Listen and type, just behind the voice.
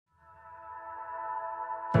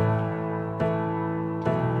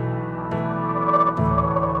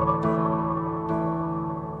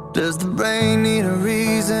Does the rain need a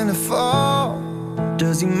reason to fall?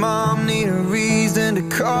 Does your mom need a reason to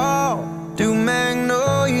call? Do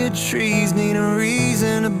magnolia trees need a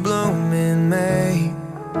reason to bloom in May?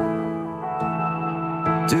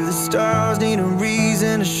 Do the stars need a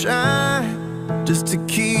reason to shine? Does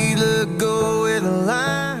tequila go with a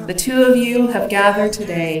lime? The two of you have gathered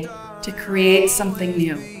today to create something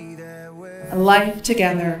new. A life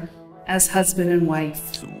together as husband and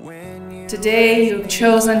wife. Today you have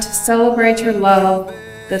chosen to celebrate your love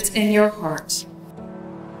that's in your heart.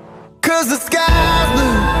 'Cause the sky's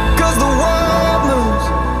blue, 'cause the world moves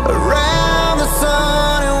around the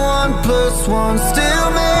sun, and 1 + 1 still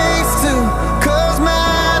makes 2. 'Cause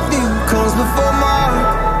Matthew comes before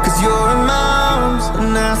Mark, 'cause you're in my arms,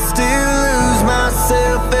 and I still lose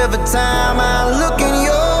myself every time I look in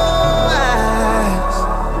your eyes.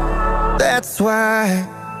 That's why.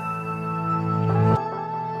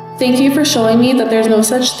 Thank you for showing me that there's no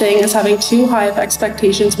such thing as having too high of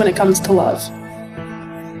expectations when it comes to love.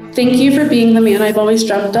 Thank you for being the man I've always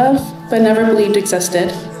dreamt of, but never believed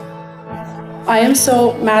existed. I am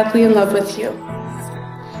so madly in love with you.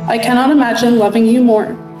 I cannot imagine loving you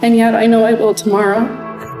more, and yet I know I will tomorrow.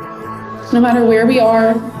 No matter where we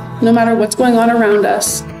are, no matter what's going on around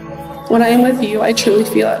us, when I am with you, I truly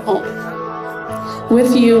feel at home.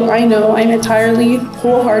 With you, I know I'm entirely,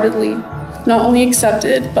 wholeheartedly, not only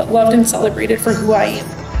accepted, but loved and celebrated for who I am.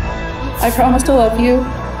 I promise to love you,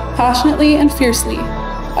 passionately and fiercely.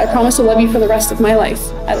 I promise to love you for the rest of my life.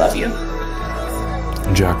 I love you.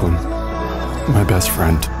 Jacqueline, my best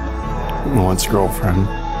friend, once girlfriend,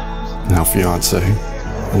 now fiance,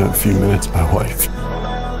 and in a few minutes my wife.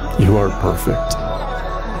 You are perfect.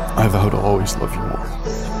 I vow to always love you more.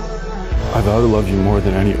 I vow to love you more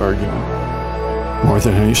than any argument, more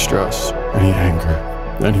than any stress, any anger,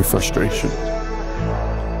 any frustration.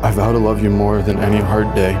 I vow to love you more than any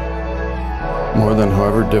hard day, more than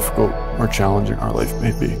however difficult or challenging our life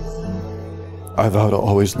may be. I vow to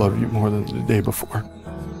always love you more than the day before.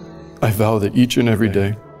 I vow that each and every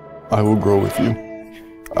day I will grow with you.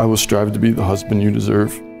 I will strive to be the husband you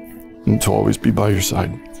deserve and to always be by your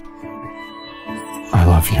side. I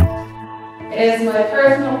love you. It is my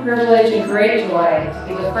personal privilege and great joy to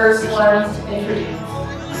be the first ones to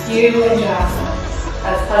introduce Hugh and Jacqueline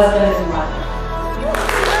as husband and wife.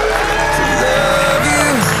 Love you,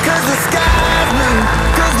 'cause the sky's blue,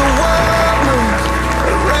 'cause the world moves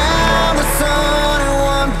around the sun, and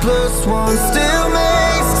 1 + 1 still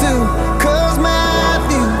makes 2. 'Cause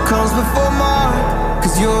Matthew comes before Mark,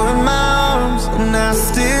 'cause you're in my arms, and I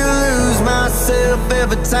still lose myself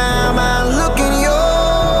every time I look in your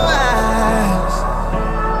eyes.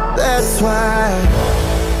 That's why.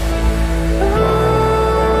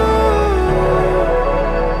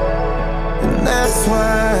 That's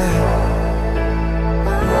why.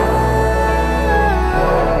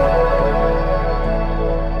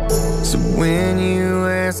 So when you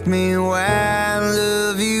ask me why I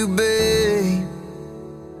love you, babe,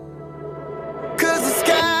 'cause the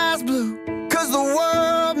sky's blue, 'cause the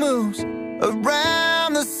world moves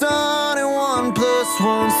around the sun, and 1 +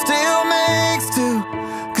 1 still makes 2.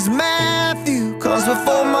 'Cause Matthew comes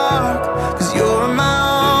before Mark, 'cause you're in my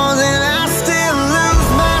arms, and I still lose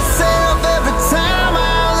myself every time I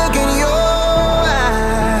look in your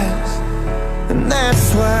eyes. And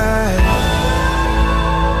that's why.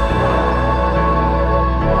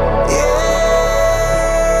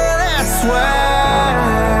 Yeah, that's why.